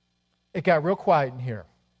 It got real quiet in here.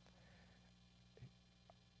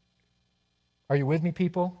 Are you with me,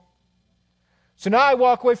 people? So now I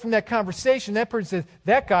walk away from that conversation. That person says,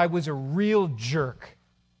 that guy was a real jerk.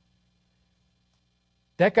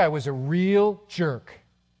 That guy was a real jerk.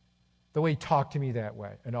 The way he talked to me that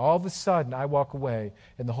way. And all of a sudden, I walk away,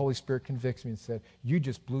 and the Holy Spirit convicts me and said, you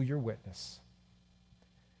just blew your witness.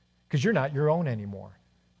 Because you're not your own anymore.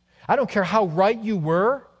 I don't care how right you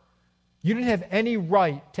were. You didn't have any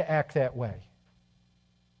right to act that way.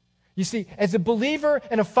 You see, as a believer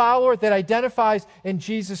and a follower that identifies in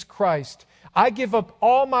Jesus Christ, I give up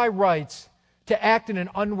all my rights to act in an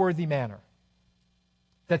unworthy manner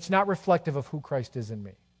that's not reflective of who Christ is in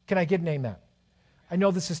me. Can I get an amen? I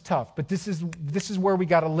know this is tough, but this is where we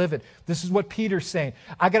got to live it. This is what Peter's saying.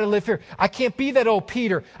 I got to live here. I can't be that old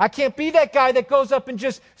Peter. I can't be that guy that goes up and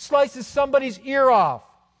just slices somebody's ear off.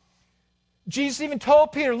 Jesus even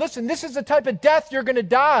told Peter, listen, this is the type of death you're going to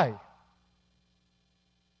die.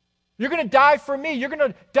 You're going to die for me. You're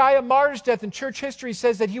going to die a martyr's death. And church history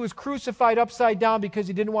says that he was crucified upside down because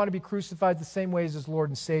he didn't want to be crucified the same way as his Lord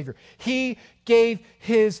and Savior. He gave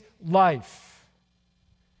his life.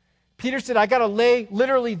 Peter said, I got to lay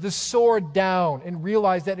literally the sword down and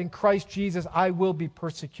realize that in Christ Jesus I will be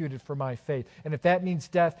persecuted for my faith. And if that means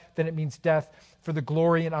death, then it means death for the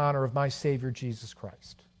glory and honor of my Savior Jesus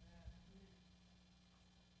Christ.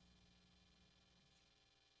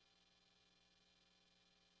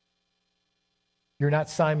 You're not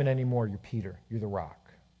Simon anymore, you're Peter. You're the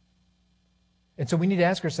rock. And so we need to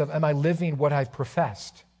ask ourselves, am I living what I've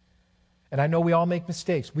professed? And I know we all make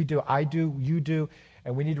mistakes. We do, I do, you do,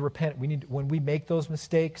 and we need to repent. When we make those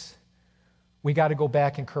mistakes, we got to go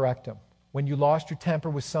back and correct them. When you lost your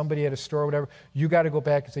temper with somebody at a store or whatever, you got to go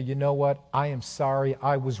back and say, you know what? I am sorry,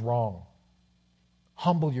 I was wrong.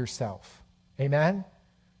 Humble yourself. Amen?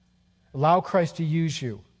 Allow Christ to use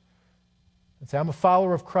you. And say, I'm a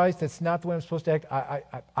follower of Christ. That's not the way I'm supposed to act.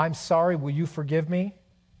 I'm sorry. Will you forgive me?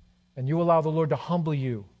 And you allow the Lord to humble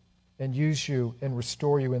you and use you and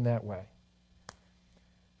restore you in that way.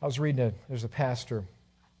 I was reading there's a pastor.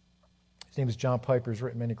 His name is John Piper. He's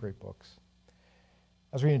written many great books.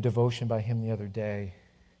 I was reading a devotion by him the other day,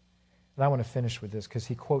 and I want to finish with this because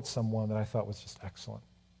he quotes someone that I thought was just excellent.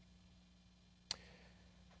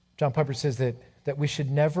 John Piper says that we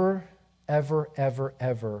should never, ever, ever,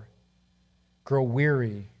 ever grow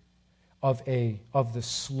weary of the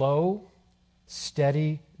slow,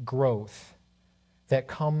 steady growth that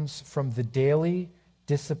comes from the daily,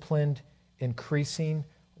 disciplined, increasing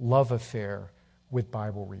love affair with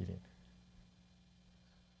Bible reading.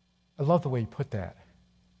 I love the way he put that.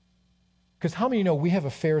 Because how many know we have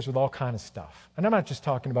affairs with all kind of stuff? And I'm not just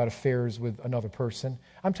talking about affairs with another person.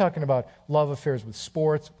 I'm talking about love affairs with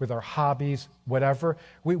sports, with our hobbies, whatever.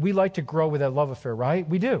 We like to grow with that love affair, right?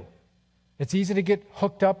 We do. It's easy to get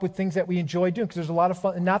hooked up with things that we enjoy doing because there's a lot of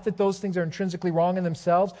fun. And not that those things are intrinsically wrong in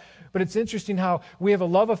themselves, but it's interesting how we have a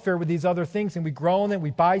love affair with these other things and we grow in it. We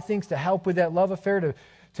buy things to help with that love affair,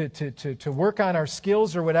 to work on our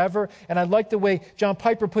skills or whatever. And I like the way John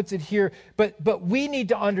Piper puts it here. But we need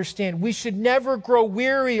to understand we should never grow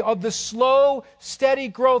weary of the slow, steady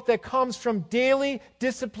growth that comes from daily,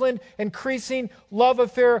 disciplined, increasing love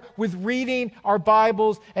affair with reading our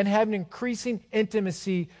Bibles and having increasing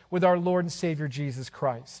intimacy with our Lord and Savior Jesus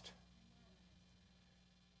Christ.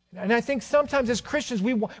 And I think sometimes as Christians,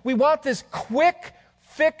 we want this quick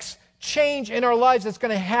fix change in our lives that's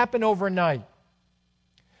going to happen overnight.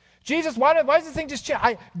 Jesus, why does this thing just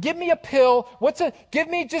change? Give me a pill. Give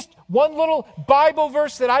me just one little Bible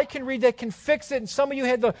verse that I can read that can fix it. And some of you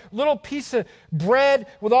had the little piece of bread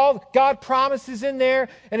with all God promises in there,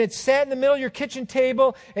 and it sat in the middle of your kitchen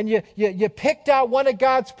table, and you picked out one of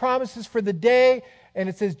God's promises for the day, and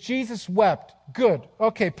it says, Jesus wept. Good.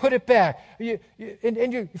 Okay, put it back.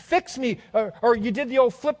 And you fix me, or you did the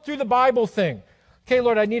old flip through the Bible thing. Okay,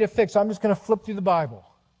 Lord, I need a fix. I'm just going to flip through the Bible.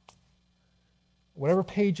 Whatever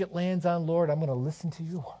page it lands on, Lord, I'm going to listen to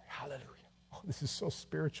you. Hallelujah. Oh, this is so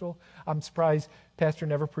spiritual. I'm surprised Pastor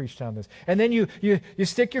never preached on this. And then you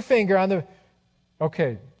stick your finger on the,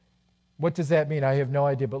 okay, what does that mean? I have no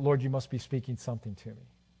idea, but Lord, you must be speaking something to me.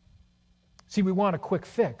 See, we want a quick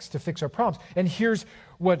fix to fix our problems. And here's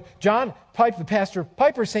what John Piper, the Pastor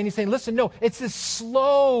Piper, is saying. He's saying, listen, no, it's this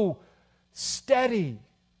slow, steady,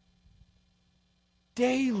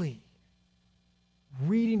 daily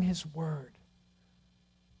reading His Word,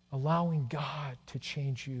 allowing God to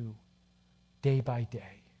change you day by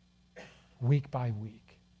day, week by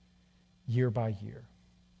week, year by year.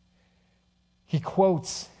 He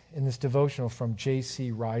quotes in this devotional from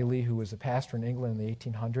J.C. Ryle, who was a pastor in England in the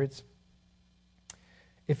 1800s.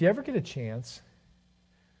 If you ever get a chance,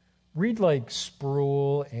 read like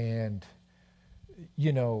Sproul and,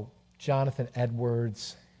 Jonathan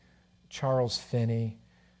Edwards, Charles Finney.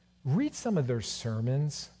 Read some of their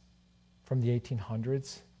sermons from the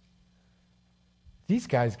 1800s. These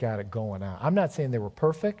guys got it going on. I'm not saying they were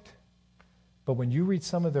perfect, but when you read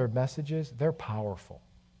some of their messages, they're powerful.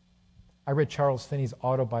 I read Charles Finney's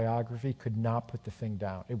autobiography, could not put the thing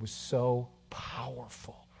down. It was so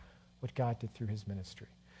powerful what God did through his ministry.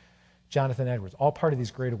 Jonathan Edwards, all part of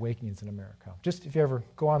these great awakenings in America. Just if you ever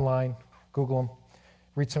go online, Google them,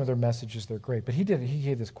 read some of their messages, they're great. But he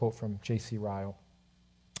gave this quote from J.C. Ryle.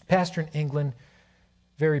 Pastor in England,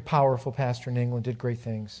 very powerful pastor in England, did great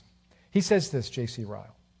things. He says this, J.C.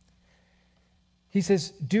 Ryle. He says,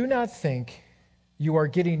 do not think you are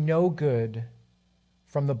getting no good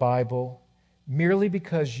from the Bible merely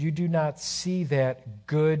because you do not see that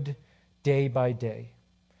good day by day.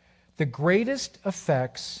 The greatest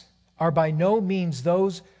effects are by no means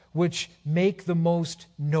those which make the most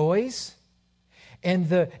noise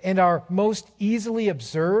and are most easily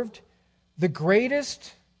observed. The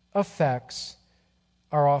greatest effects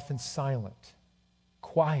are often silent,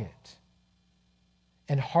 quiet,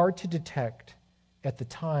 and hard to detect at the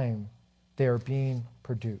time they are being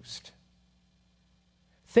produced.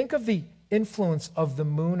 Think of the influence of the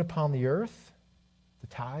moon upon the earth, the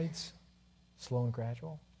tides, slow and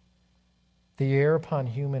gradual, the air upon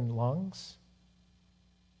human lungs.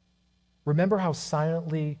 Remember how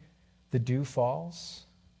silently the dew falls,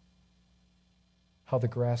 how the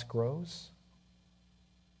grass grows.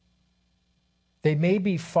 They may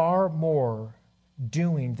be far more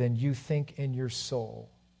doing than you think in your soul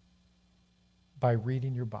by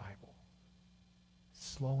reading your Bible,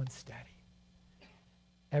 slow and steady,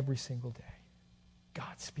 every single day.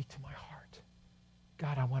 God, speak to my heart.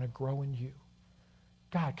 God, I want to grow in you.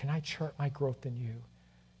 God, can I chart my growth in you?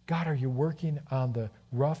 God, are you working on the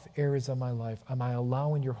rough areas of my life? Am I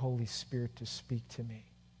allowing your Holy Spirit to speak to me?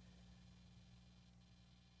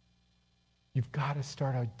 You've got to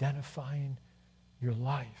start identifying your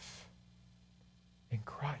life in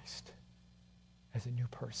Christ as a new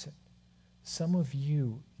person. some of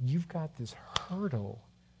you, you've got this hurdle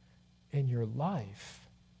in your life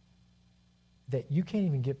that you can't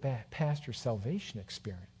even get back past your salvation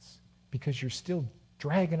experience because you're still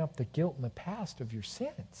dragging up the guilt and the past of your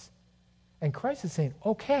sins. And Christ is saying,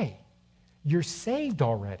 okay, you're saved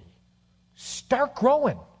already. Start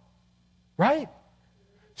growing, right?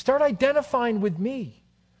 Start identifying with me.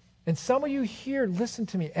 And some of you here, listen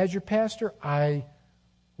to me. As your pastor, I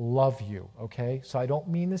love you, okay? So I don't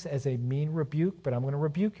mean this as a mean rebuke, but I'm going to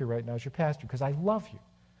rebuke you right now as your pastor because I love you.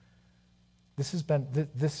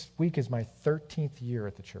 This week is my 13th year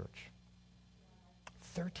at the church.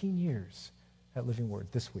 13 years at Living Word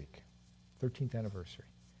this week. 13th anniversary.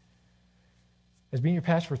 As being your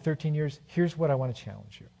pastor for 13 years, here's what I want to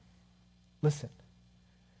challenge you. Listen.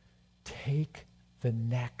 Take the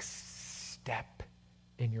next step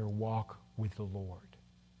in your walk with the Lord.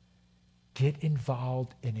 Get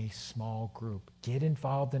involved in a small group. Get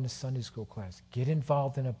involved in a Sunday school class. Get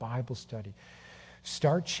involved in a Bible study.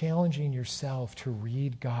 Start challenging yourself to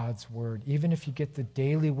read God's word. Even if you get the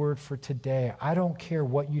daily word for today, I don't care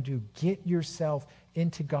what you do. Get yourself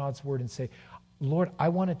into God's word and say, Lord, I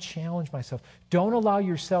want to challenge myself. Don't allow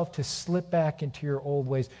yourself to slip back into your old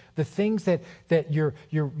ways. The things that you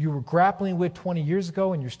were grappling with 20 years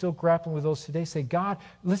ago and you're still grappling with those today, say, God,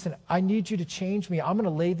 listen, I need you to change me. I'm going to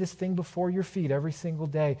lay this thing before your feet every single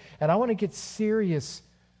day. And I want to get serious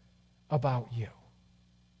about you.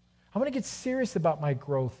 I want to get serious about my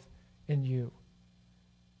growth in you.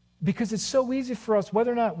 Because it's so easy for us,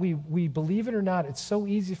 whether or not we believe it or not, it's so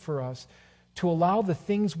easy for us to allow the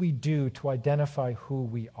things we do to identify who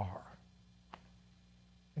we are.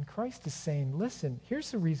 And Christ is saying, listen,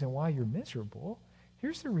 here's the reason why you're miserable.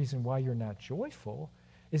 Here's the reason why you're not joyful,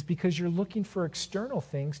 is because you're looking for external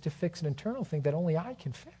things to fix an internal thing that only I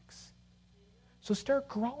can fix. So start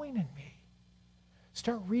growing in me.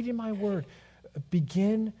 Start reading my word.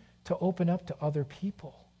 Begin to open up to other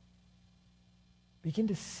people. Begin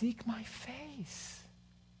to seek my face.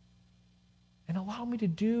 And allow me to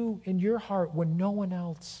do in your heart what no one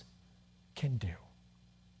else can do.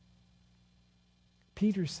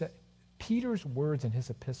 Peter's words in his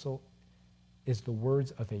epistle is the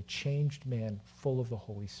words of a changed man full of the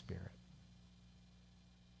Holy Spirit.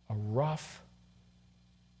 A rough,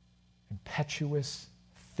 impetuous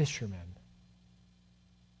fisherman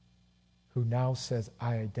who now says,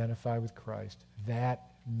 I identify with Christ.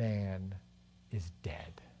 That man is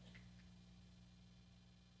dead.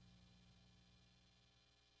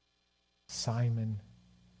 Simon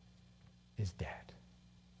is dead.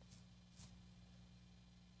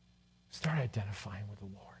 Start identifying with the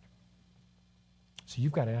Lord. So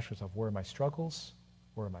you've got to ask yourself, where are my struggles?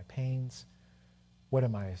 Where are my pains? What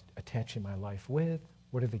am I attaching my life with?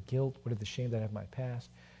 What are the guilt? What are the shame that I have in my past?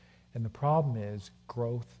 And the problem is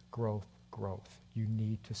growth, growth, growth. You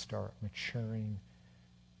need to start maturing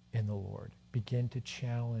in the Lord. Begin to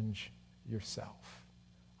challenge yourself.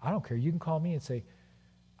 I don't care. You can call me and say,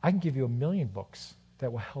 I can give you 1,000,000 books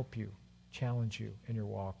that will help you, challenge you in your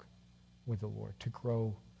walk with the Lord to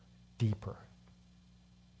grow deeper,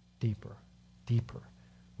 deeper, deeper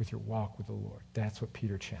with your walk with the Lord. That's what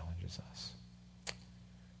Peter challenges us.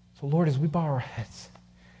 So Lord, as we bow our heads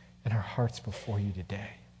and our hearts before you today,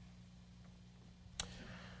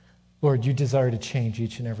 Lord, you desire to change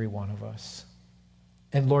each and every one of us.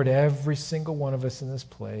 And Lord, every single one of us in this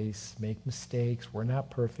place make mistakes. We're not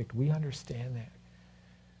perfect. We understand that.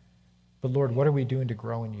 But Lord, what are we doing to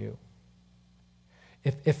grow in you?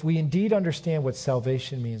 If we indeed understand what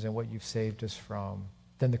salvation means and what you've saved us from,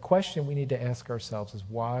 then the question we need to ask ourselves is,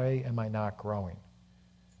 why am I not growing?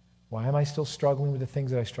 Why am I still struggling with the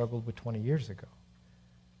things that I struggled with 20 years ago?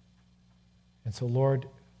 And so, Lord,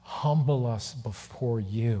 humble us before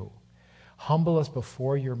you. Humble us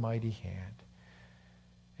before your mighty hand.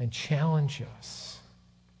 And challenge us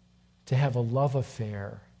to have a love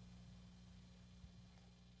affair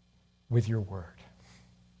with your word.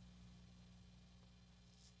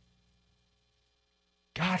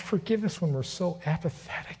 God, forgive us when we're so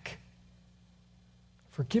apathetic.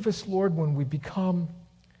 Forgive us, Lord, when we become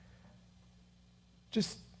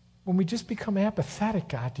when we just become apathetic,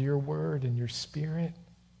 God, to your word and your spirit.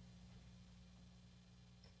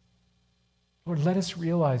 Lord, let us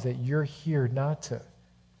realize that you're here not to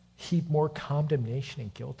heap more condemnation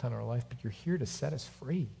and guilt on our life, but you're here to set us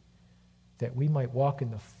free, that we might walk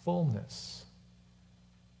in the fullness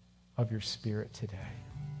of your Spirit today.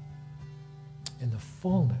 In the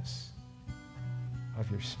fullness of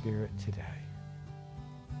your Spirit today.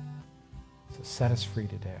 So set us free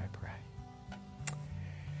today, I pray.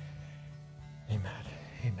 Amen.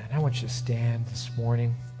 Amen. I want you to stand this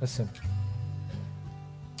morning. Listen.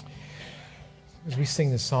 as we sing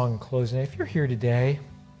this song in closing, if you're here today,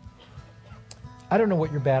 I don't know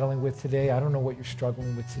what you're battling with today. I don't know what you're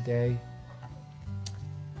struggling with today.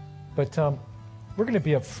 But we're going to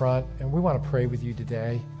be up front, and we want to pray with you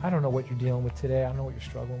today. I don't know what you're dealing with today. I don't know what you're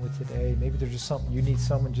struggling with today. Maybe there's just something you need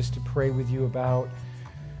someone just to pray with you about,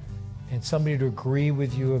 and somebody to agree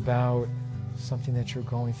with you about something that you're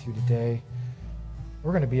going through today.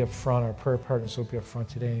 We're going to be up front. Our prayer partners will be up front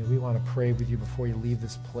today, and we want to pray with you before you leave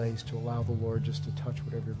this place to allow the Lord just to touch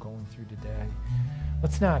whatever you're going through today.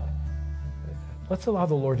 Let's allow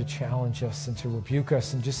the Lord to challenge us and to rebuke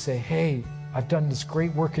us and just say, hey, I've done this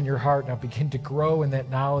great work in your heart. Now begin to grow in that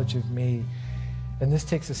knowledge of me. And this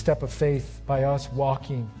takes a step of faith by us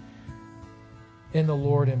walking in the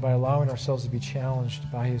Lord and by allowing ourselves to be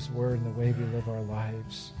challenged by His Word and the way we live our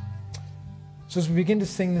lives. So as we begin to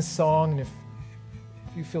sing this song, and if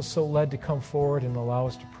you feel so led to come forward and allow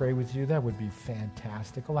us to pray with you, that would be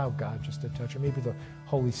fantastic. Allow God just to touch, or maybe the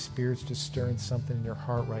Holy Spirit's just stirring something in your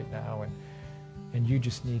heart right now, and you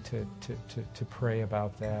just need to pray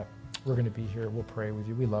about that. We're going to be here. We'll pray with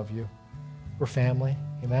you. We love you. We're family.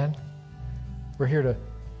 Amen? We're here to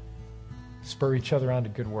spur each other on to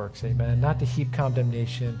good works. Amen? Not to heap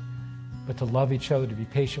condemnation, but to love each other, to be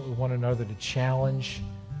patient with one another, to challenge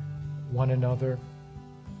one another,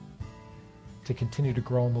 to continue to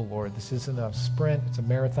grow in the Lord. This isn't a sprint. It's a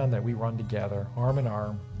marathon that we run together, arm in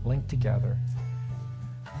arm, linked together,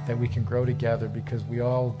 that we can grow together because we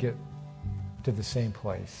all get to the same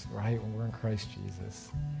place, right? When we're in Christ Jesus.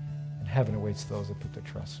 And heaven awaits those that put their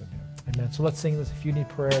trust in Him. Amen. So let's sing this. If you need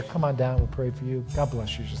prayer, come on down. We'll pray for you. God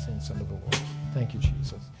bless you. Just sing this unto the Lord. Thank you,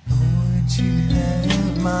 Jesus. Lord, you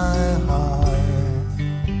have my heart,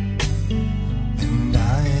 and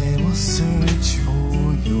I will search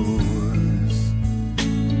for yours.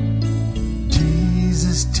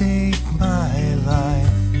 Jesus, take my life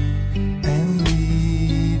and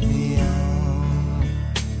lead me on.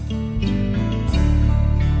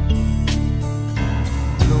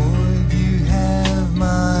 Lord, you have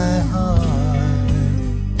my heart,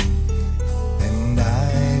 and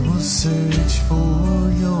I will search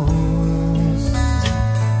for yours.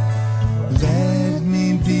 Let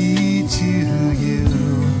me be to you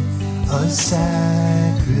a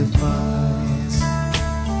sacrifice.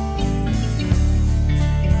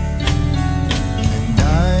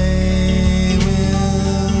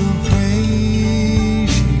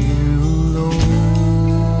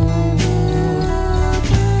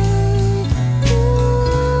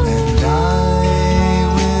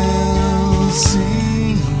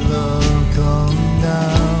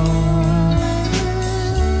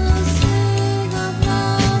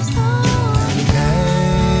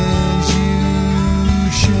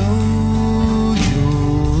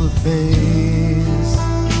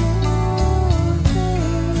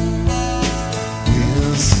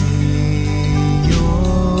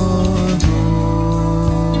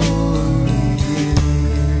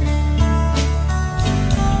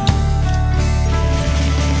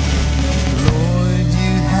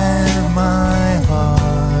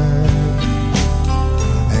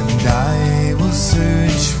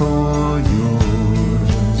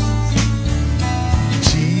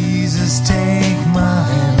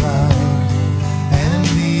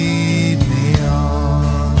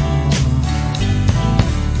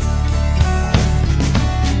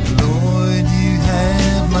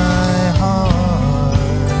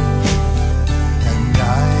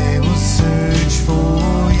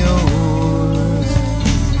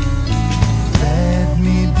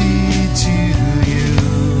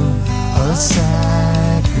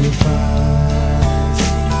 Sacrifice.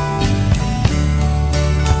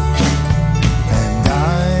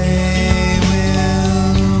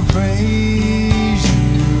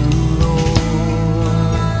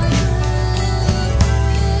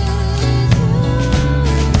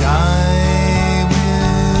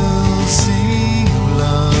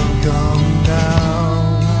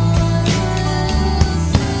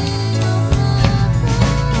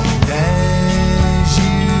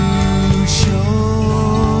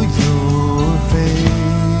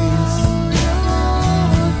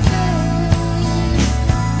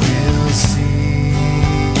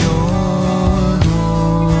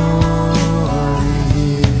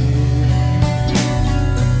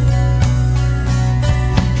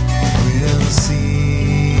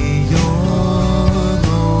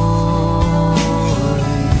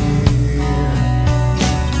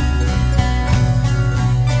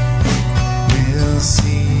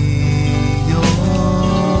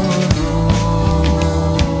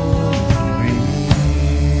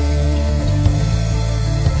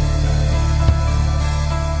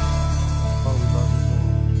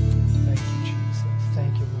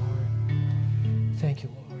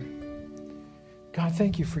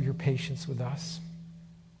 thank you for your patience with us.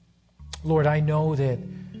 Lord, I know that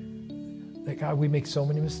God, we make so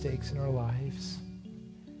many mistakes in our lives,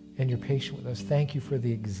 and you're patient with us. Thank you for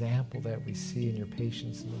the example that we see in your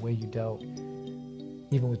patience and the way you dealt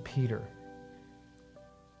even with Peter,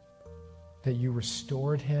 that you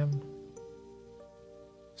restored him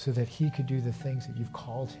so that he could do the things that you've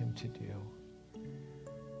called him to do.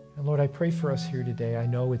 And Lord, I pray for us here today. I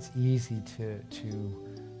know it's easy to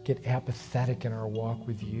get apathetic in our walk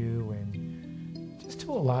with you and just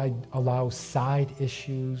to allow side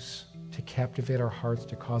issues to captivate our hearts,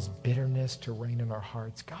 to cause bitterness to reign in our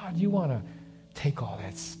hearts. God, you want to take all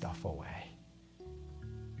that stuff away,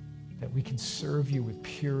 that we can serve you with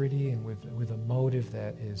purity and with a motive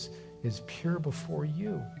that is pure before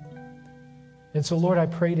you. And so, Lord, I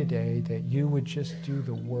pray today that you would just do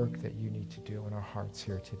the work that you need to do in our hearts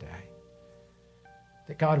here today.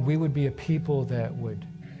 That, God, we would be a people that would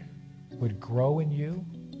grow in you,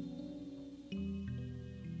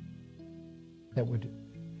 that would,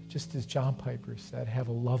 just as John Piper said, have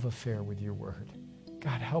a love affair with your word.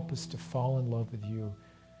 God, help us to fall in love with you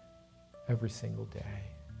every single day.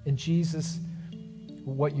 And Jesus,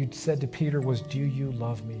 what you said to Peter was, do you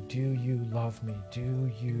love me? Do you love me?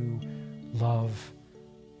 Do you love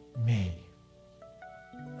me?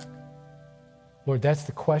 Lord, that's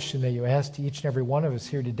the question that you asked to each and every one of us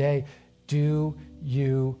here today. Do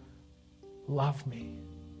you love me?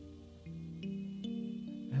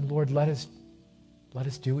 And Lord, let us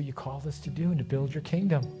do what you called us to do and to build your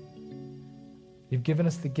kingdom. You've given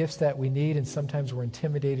us the gifts that we need, and sometimes we're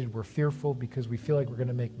intimidated, we're fearful because we feel like we're going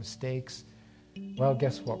to make mistakes. Well,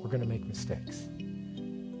 guess what? We're going to make mistakes.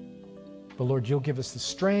 But Lord, you'll give us the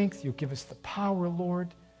strength, you'll give us the power,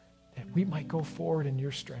 Lord, that we might go forward in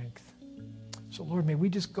your strength. So Lord, may we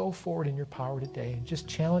just go forward in your power today and just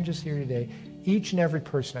challenge us here today. Each and every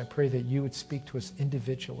person, I pray that you would speak to us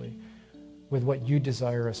individually with what you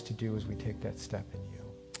desire us to do as we take that step in you.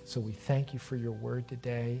 So we thank you for your word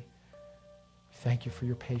today. We thank you for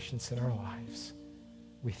your patience in our lives.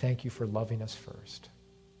 We thank you for loving us first.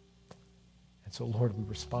 And so, Lord, we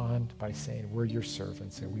respond by saying we're your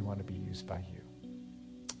servants and we want to be used by you.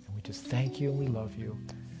 And we just thank you and we love you.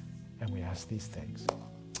 And we ask these things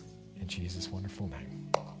in Jesus' wonderful name.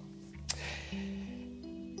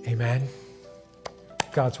 Amen.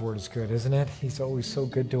 God's word is good, isn't it? He's always so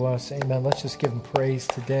good to us. Amen. Let's just give him praise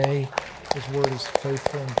today. His word is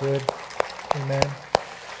faithful and good. Amen.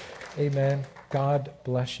 Amen. God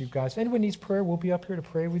bless you guys. Anyone needs prayer, we'll be up here to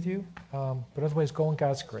pray with you. But otherwise, go in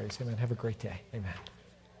God's grace. Amen. Have a great day. Amen.